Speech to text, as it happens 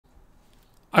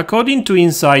According to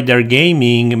Insider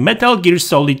Gaming, Metal Gear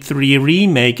Solid 3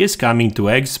 Remake is coming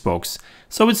to Xbox,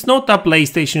 so it's not a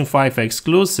PlayStation 5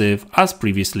 exclusive as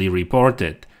previously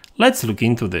reported. Let's look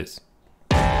into this.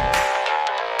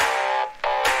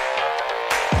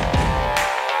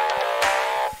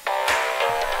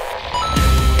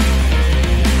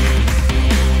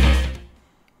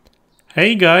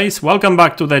 Hey guys, welcome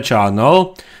back to the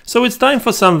channel. So it's time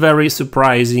for some very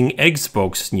surprising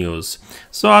Xbox news.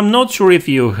 So I'm not sure if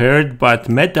you heard, but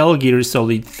Metal Gear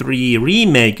Solid 3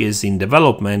 Remake is in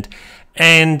development,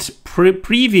 and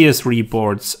previous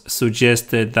reports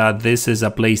suggested that this is a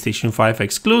PlayStation 5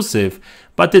 exclusive,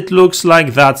 but it looks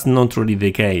like that's not really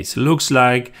the case. Looks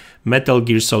like Metal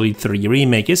Gear Solid 3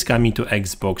 Remake is coming to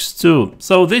Xbox too.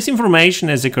 So this information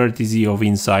is a courtesy of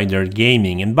Insider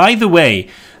Gaming, and by the way,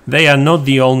 they are not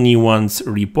the only ones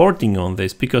reporting on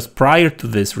this, because prior to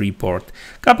this report,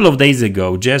 a couple of days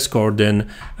ago, Jez Corden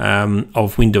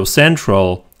of Windows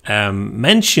Central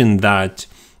mentioned that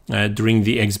during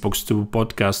the Xbox 2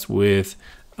 podcast with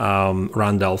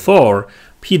Randall Thor,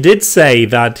 he did say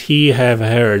that he have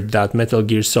heard that Metal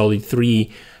Gear Solid 3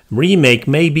 Remake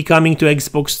may be coming to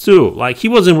Xbox 2. Like, he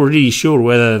wasn't really sure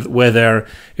whether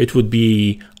it would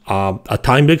be a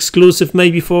timed exclusive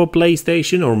maybe for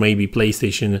PlayStation, or maybe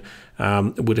PlayStation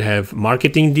would have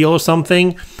marketing deal or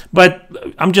something. But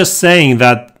I'm just saying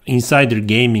that Insider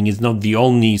Gaming is not the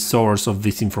only source of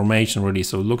this information really,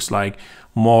 so it looks like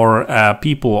more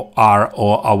people are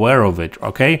aware of it.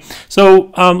 Okay,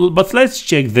 so but let's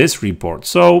check this report.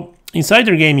 So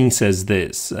Insider Gaming says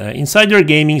this. Insider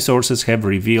Gaming sources have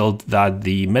revealed that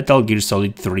the Metal Gear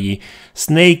Solid 3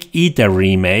 Snake Eater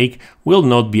remake will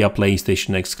not be a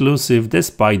PlayStation exclusive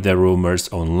despite the rumors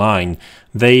online.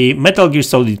 The Metal Gear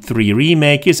Solid 3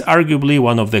 remake is arguably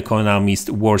one of the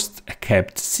Konami's worst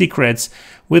kept secrets,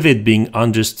 with it being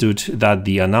understood that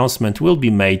the announcement will be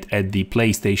made at the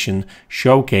PlayStation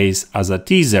Showcase as a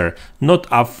teaser, not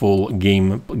a full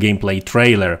gameplay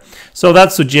trailer. So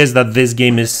that suggests that this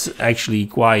game is actually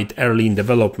quite early in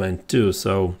development too.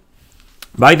 So,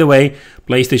 by the way,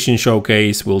 PlayStation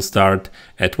Showcase will start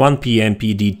at 1 PM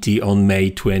PDT on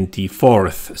May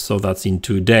 24th, so that's in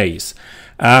 2 days.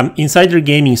 Insider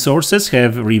Gaming sources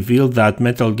have revealed that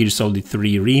Metal Gear Solid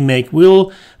 3 Remake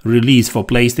will release for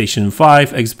PlayStation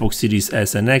 5, Xbox Series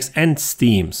S and X, and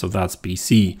Steam, so that's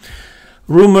PC.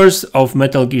 Rumors of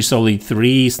Metal Gear Solid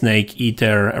 3 Snake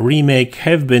Eater Remake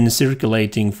have been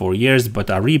circulating for years, but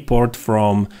a report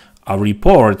from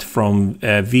VGC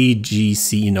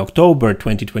in October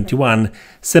 2021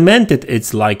 cemented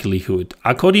its likelihood.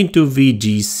 According to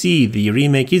VGC, the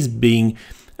remake is being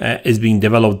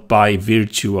developed by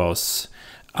Virtuos.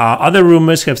 Other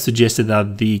rumors have suggested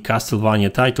that the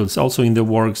Castlevania title is also in the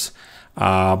works,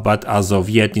 but as of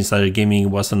yet, Insider Gaming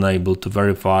was unable to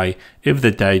verify if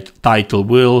the title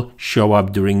will show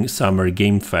up during Summer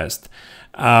Game Fest.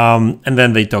 And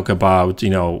then they talk about,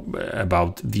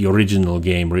 about the original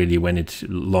game, really, when it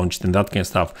launched and that kind of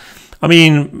stuff. I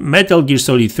mean, Metal Gear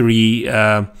Solid 3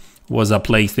 was a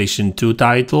PlayStation 2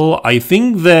 title. I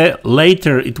think that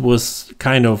later it was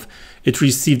it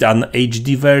received an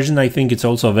HD version. I think it's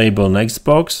also available on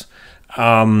Xbox.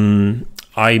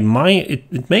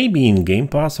 It may be in Game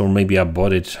Pass, or maybe I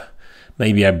bought it.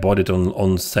 Maybe I bought it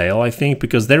on sale, I think,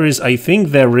 because there is a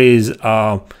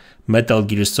Metal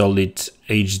Gear Solid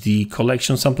HD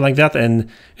collection, something like that, and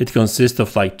it consists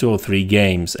of like 2 or 3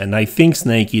 games, and I think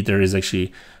Snake Eater is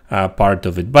actually part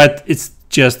of it, but it's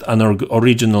just an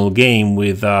original game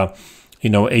with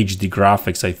HD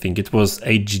graphics. I think it was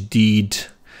HD'd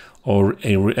or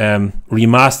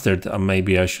remastered,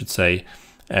 maybe I should say,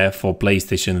 for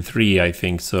PlayStation 3, I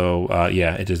think. So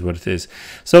yeah, it is what it is.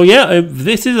 So yeah,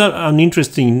 this is an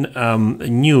interesting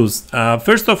news.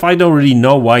 First off, I don't really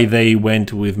know why they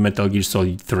went with Metal Gear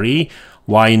Solid 3.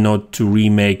 Why not to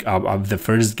remake of the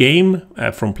first game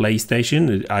from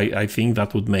PlayStation? I think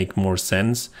that would make more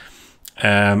sense.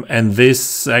 And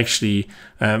this actually,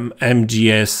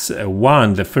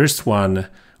 MGS1, the first one,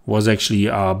 was actually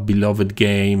a beloved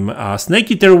game. Snake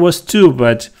Eater was too,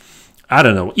 but I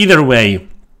don't know. Either way,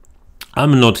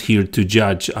 I'm not here to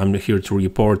judge. I'm here to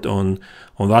report on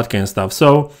that kind of stuff.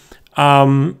 So,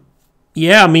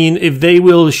 yeah, I mean, if they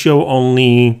will show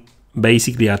only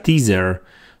basically a teaser,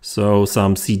 so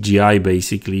some CGI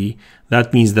basically,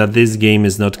 that means that this game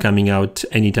is not coming out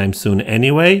anytime soon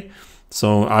anyway.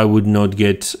 So I would not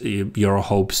get your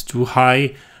hopes too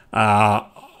high.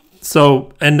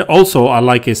 And also,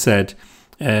 like I said,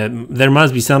 there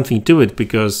must be something to it,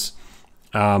 because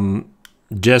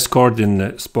Jez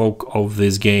Corden spoke of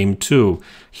this game too.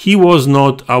 He was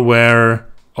not aware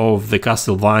of the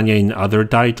Castlevania in other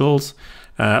titles.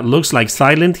 Looks like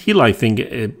Silent Hill, I think.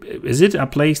 Is it a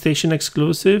PlayStation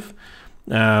exclusive?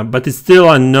 But it's still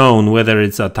unknown whether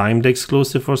it's a timed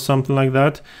exclusive or something like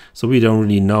that. So we don't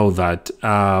really know that.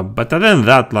 But other than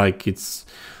that, like, it's,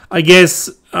 I guess,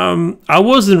 I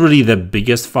wasn't really the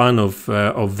biggest fan of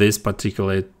this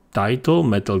particular title,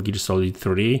 Metal Gear Solid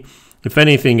 3. If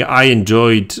anything, I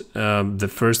enjoyed the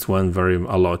first one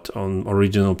a lot on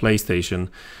original PlayStation.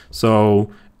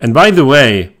 So, and by the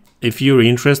way, if you're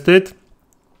interested,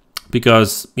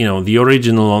 because, you know, the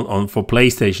original for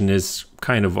PlayStation is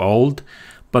kind of old,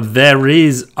 but there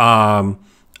is a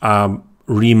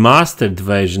remastered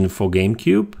version for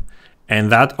GameCube,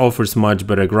 and that offers much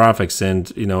better graphics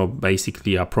and, you know,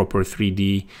 basically a proper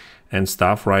 3D and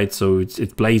stuff, right? So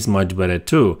it plays much better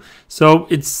too. So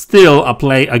it's still a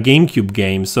GameCube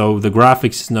game, so the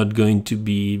graphics is not going to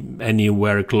be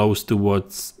anywhere close to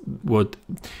what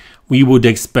we would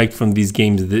expect from these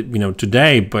games that, you know,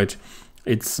 today, but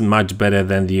it's much better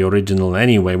than the original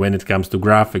anyway when it comes to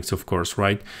graphics, of course,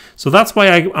 right? So that's why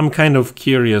I'm kind of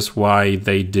curious why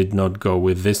they did not go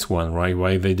with this one, right?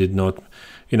 Why they did not,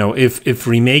 you know, if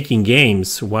remaking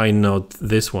games, why not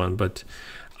this one? But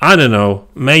I don't know,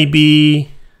 maybe,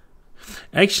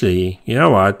 actually, you know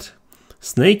what,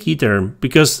 Snake Eater,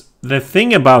 because the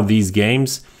thing about these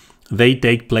games, they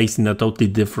take place in a totally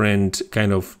different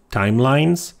kind of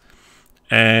timelines,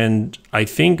 and I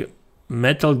think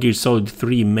Metal Gear Solid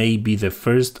 3 may be the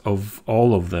first of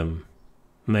all of them,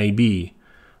 maybe.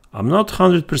 I'm not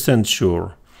 100%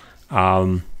 sure,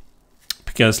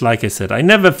 because like I said, I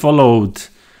never followed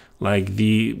like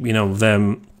these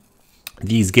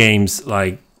games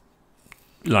like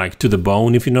to the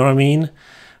bone, if you know what I mean.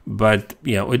 But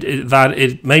you know,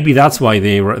 maybe that's why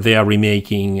they are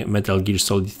remaking Metal Gear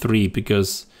Solid 3,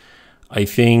 because I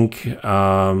think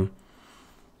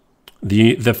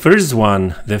the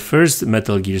first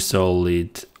Metal Gear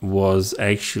Solid was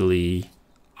actually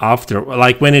after,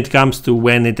 like, when it comes to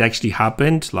when it actually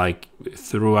happened, like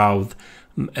throughout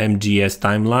MGS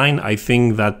timeline. I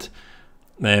think that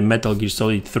Metal Gear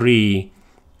Solid 3,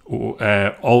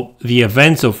 all the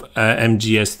events of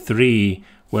MGS 3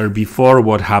 were before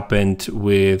what happened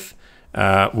with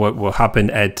what happened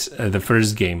at the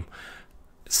first game.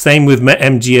 Same with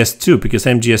MGS 2, because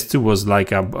MGS 2 was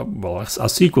like a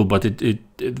sequel, but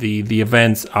the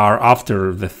events are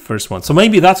after the first one. So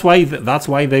maybe that's why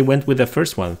they went with the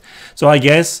first one. So I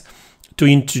guess to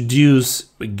introduce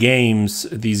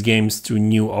these games to a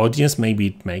new audience, maybe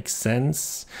it makes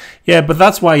sense. Yeah, but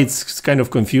that's why it's kind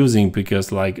of confusing,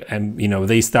 because like, you know,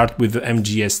 they start with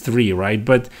MGS 3, right?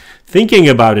 But thinking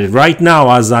about it right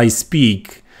now as I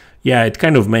speak, yeah, it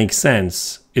kind of makes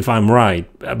sense if I'm right.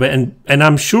 But and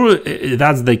I'm sure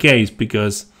that's the case,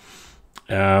 because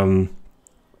I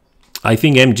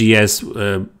think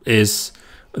MGS is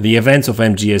the events of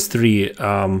MGS 3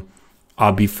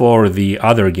 are before the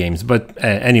other games. But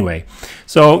anyway,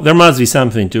 so there must be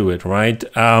something to it, right?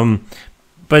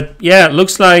 But yeah, it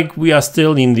looks like we are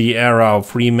still in the era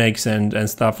of remakes and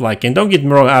stuff like, and don't get me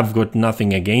wrong, I've got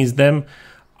nothing against them.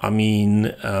 I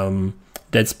mean,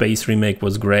 Dead Space remake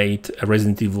was great.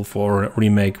 Resident Evil 4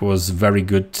 remake was very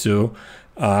good too.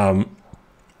 So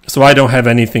I don't have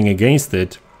anything against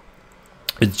it.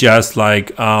 It's just like,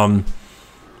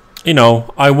 you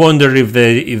know, I wonder if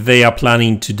they are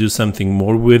planning to do something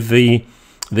more with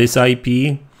this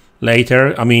IP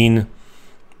later. I mean,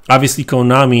 obviously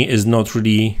Konami is not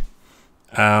really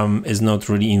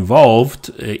involved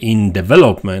in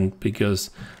development, because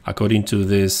according to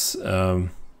this,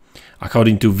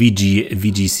 according to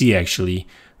VGC, actually,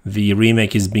 the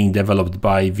remake is being developed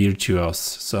by Virtuos.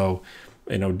 So,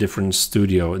 you know, different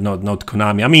studio, not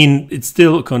Konami. I mean, it's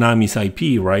still Konami's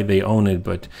IP, right? They own it,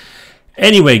 but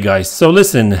anyway, guys, so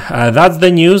listen, that's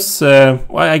the news. Well,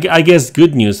 I guess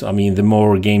good news. I mean, the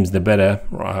more games, the better,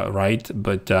 right?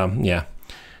 But yeah,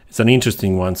 it's an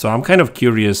interesting one. So I'm kind of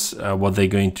curious what they're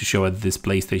going to show at this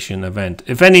PlayStation event.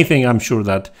 If anything, I'm sure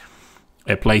that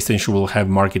PlayStation will have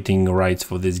marketing rights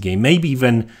for this game, maybe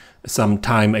even some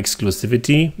time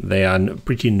exclusivity. They are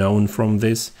pretty known from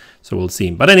this, so we'll see.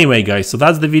 But anyway, guys, so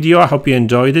that's the video. I hope you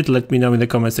enjoyed it. Let me know in the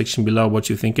comment section below what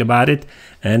you think about it,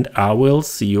 and I will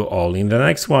see you all in the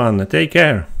next one. Take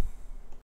care.